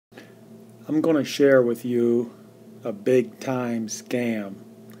I'm going to share with you a big time scam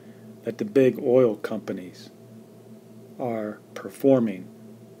that the big oil companies are performing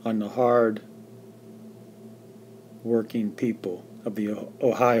on the hard working people of the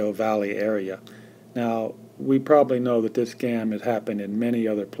Ohio Valley area. Now, we probably know that this scam has happened in many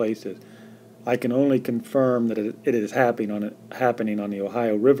other places. I can only confirm that it is happening on the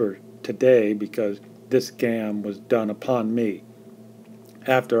Ohio River today because this scam was done upon me.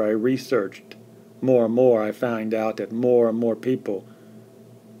 After I researched more and more, I found out that more and more people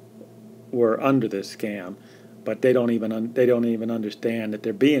were under this scam, but they don't even understand that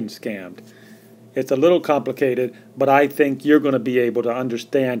they're being scammed. It's a little complicated, but I think you're going to be able to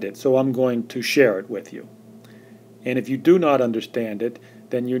understand it, so I'm going to share it with you. And if you do not understand it,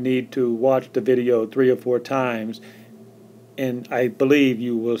 then you need to watch the video 3 or 4 times, and I believe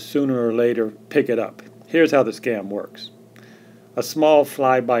you will sooner or later pick it up. Here's how the scam works. A small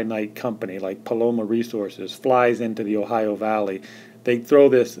fly-by-night company like Paloma Resources flies into the Ohio Valley. They throw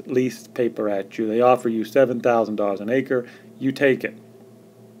this lease paper at you. They offer you $7,000 an acre. You take it.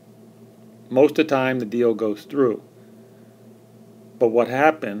 Most of the time the deal goes through. But what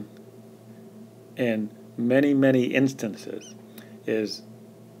happened in many, many instances is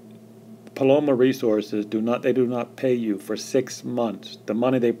Paloma Resources do not pay you for 6 months. The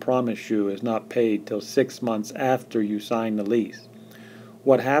money they promise you is not paid till 6 months after you sign the lease.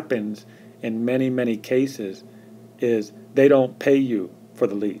 What happens in many, many cases is they don't pay you for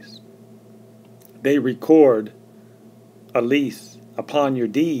the lease. They record a lease upon your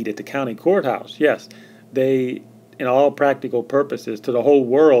deed at the county courthouse. Yes, they, in all practical purposes, to the whole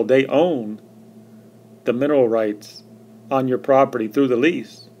world, they own the mineral rights on your property through the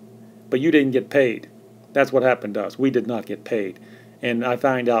lease. But you didn't get paid. That's what happened to us. We did not get paid. And I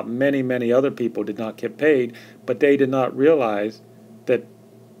find out many, many other people did not get paid, but they did not realize that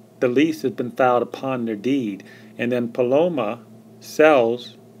the lease has been filed upon their deed. And then Paloma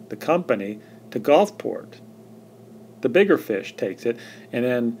sells the company to Gulfport. The bigger fish takes it, and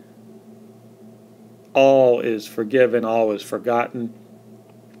then all is forgiven, all is forgotten.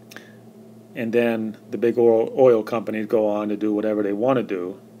 And then the big oil companies go on to do whatever they want to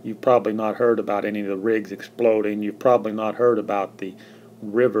do. You've probably not heard about any of the rigs exploding. You've probably not heard about the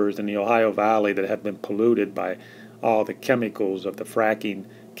rivers in the Ohio Valley that have been polluted by all the chemicals of the fracking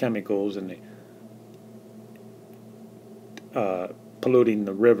chemicals and the polluting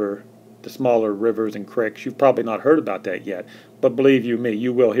the river, the smaller rivers and creeks. You've probably not heard about that yet. But believe you me,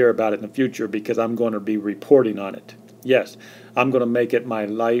 you will hear about it in the future because I'm going to be reporting on it. Yes, I'm going to make it my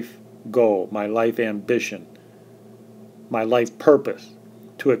life goal, my life ambition, my life purpose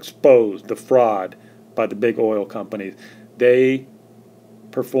to expose the fraud by the big oil companies. They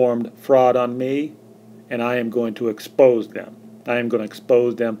performed fraud on me, and I am going to expose them. I am going to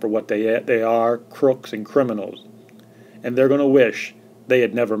expose them for what they are, crooks and criminals. And they're going to wish they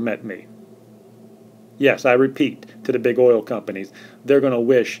had never met me. Yes, I repeat to the big oil companies, they're going to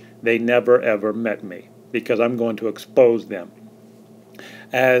wish they never ever met me because I'm going to expose them.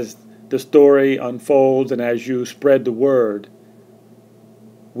 As the story unfolds and as you spread the word,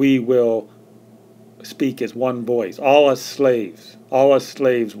 we will speak as one voice. All us slaves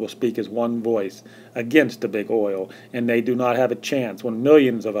will speak as one voice against the big oil, and they do not have a chance. When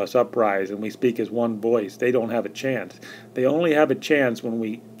millions of us uprise and we speak as one voice, they don't have a chance. They only have a chance when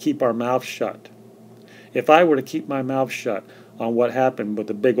we keep our mouth shut. If I were to keep my mouth shut on what happened with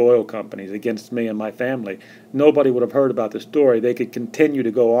the big oil companies against me and my family, nobody would have heard about the story. They could continue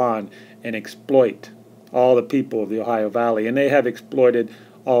to go on and exploit all the people of the Ohio Valley, and they have exploited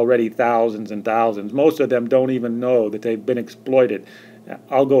already thousands and thousands. Most of them don't even know that they've been exploited.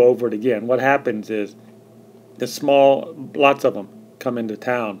 I'll go over it again. What happens is lots of them come into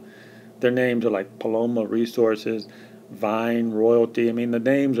town. Their names are like Paloma Resources, Vine, Royalty. I mean, the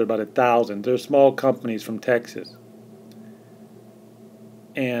names are about 1,000. They're small companies from Texas.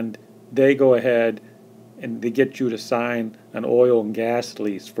 And they go ahead and they get you to sign an oil and gas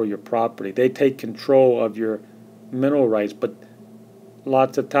lease for your property. They take control of your mineral rights, but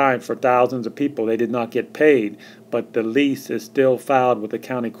lots of times for thousands of people they did not get paid, but the lease is still filed with the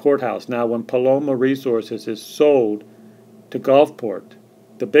county courthouse. Now when Paloma Resources is sold to Gulfport,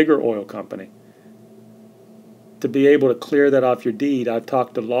 the bigger oil company, to be able to clear that off your deed, I've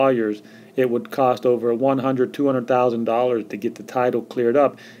talked to lawyers, it would cost over $100,000, $200,000 to get the title cleared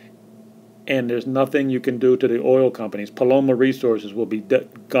up. And there's nothing you can do to the oil companies. Paloma Resources will be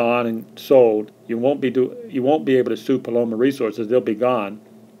gone and sold. You won't be able to sue Paloma Resources. They'll be gone.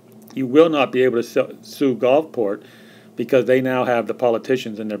 You will not be able to sue Gulfport because they now have the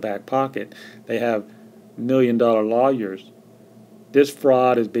politicians in their back pocket. They have $1 million lawyers This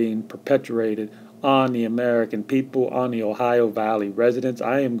fraud is being perpetuated on the American people, on the Ohio Valley residents.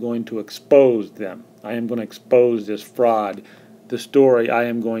 I am going to expose them. I am going to expose this fraud. The story, I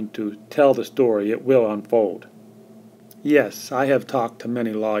am going to tell the story. It will unfold. Yes, I have talked to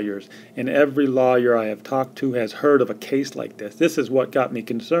many lawyers, and every lawyer I have talked to has heard of a case like this. This is what got me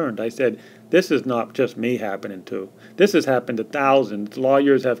concerned. I said, this is not just me happening to. This has happened to thousands.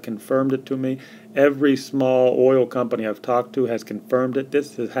 Lawyers have confirmed it to me. Every small oil company I've talked to has confirmed it.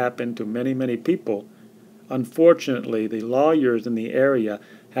 This has happened to many, many people. Unfortunately, the lawyers in the area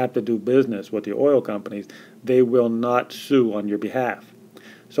have to do business with the oil companies. They will not sue on your behalf.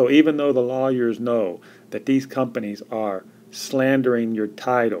 So even though the lawyers know that these companies are slandering your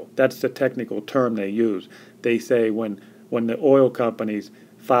title, that's the technical term they use. They say when the oil companies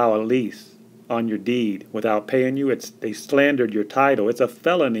file a lease on your deed without paying you, they slandered your title. It's a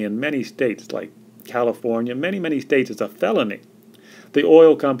felony in many states like California. Many states it's a felony. The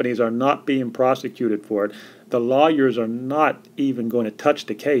oil companies are not being prosecuted for it. The lawyers are not even going to touch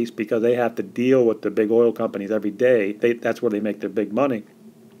the case because they have to deal with the big oil companies every day. That's where they make their big money.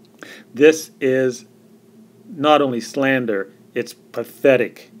 This is not only slander, it's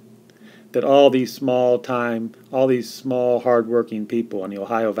pathetic that all these small, hard-working people in the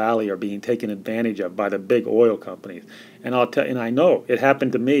Ohio Valley are being taken advantage of by the big oil companies. And I know it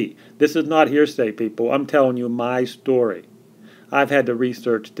happened to me. This is not hearsay, people. I'm telling you my story. I've had to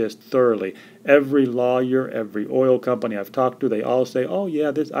research this thoroughly. Every lawyer, every oil company I've talked to, they all say, "Oh yeah,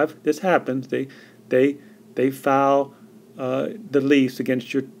 this happens." They file the lease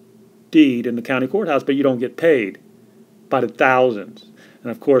against your deed in the county courthouse, but you don't get paid by the thousands. And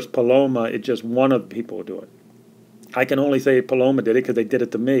of course, Paloma is just one of the people who do it. I can only say Paloma did it because they did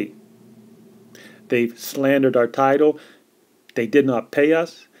it to me. They slandered our title. They did not pay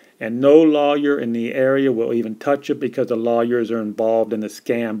us. And no lawyer in the area will even touch it because the lawyers are involved in the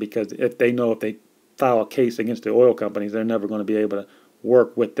scam, because if they file a case against the oil companies, they're never going to be able to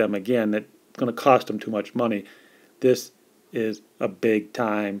work with them again. That's going to cost them too much money. This is a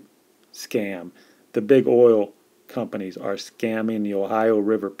big-time scam. The big oil companies are scamming the Ohio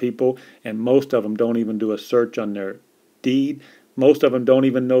River people, and most of them don't even do a search on their deed. Most of them don't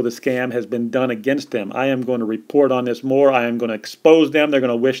even know the scam has been done against them. I am going to report on this more. I am going to expose them. They're going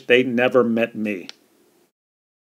to wish they never met me.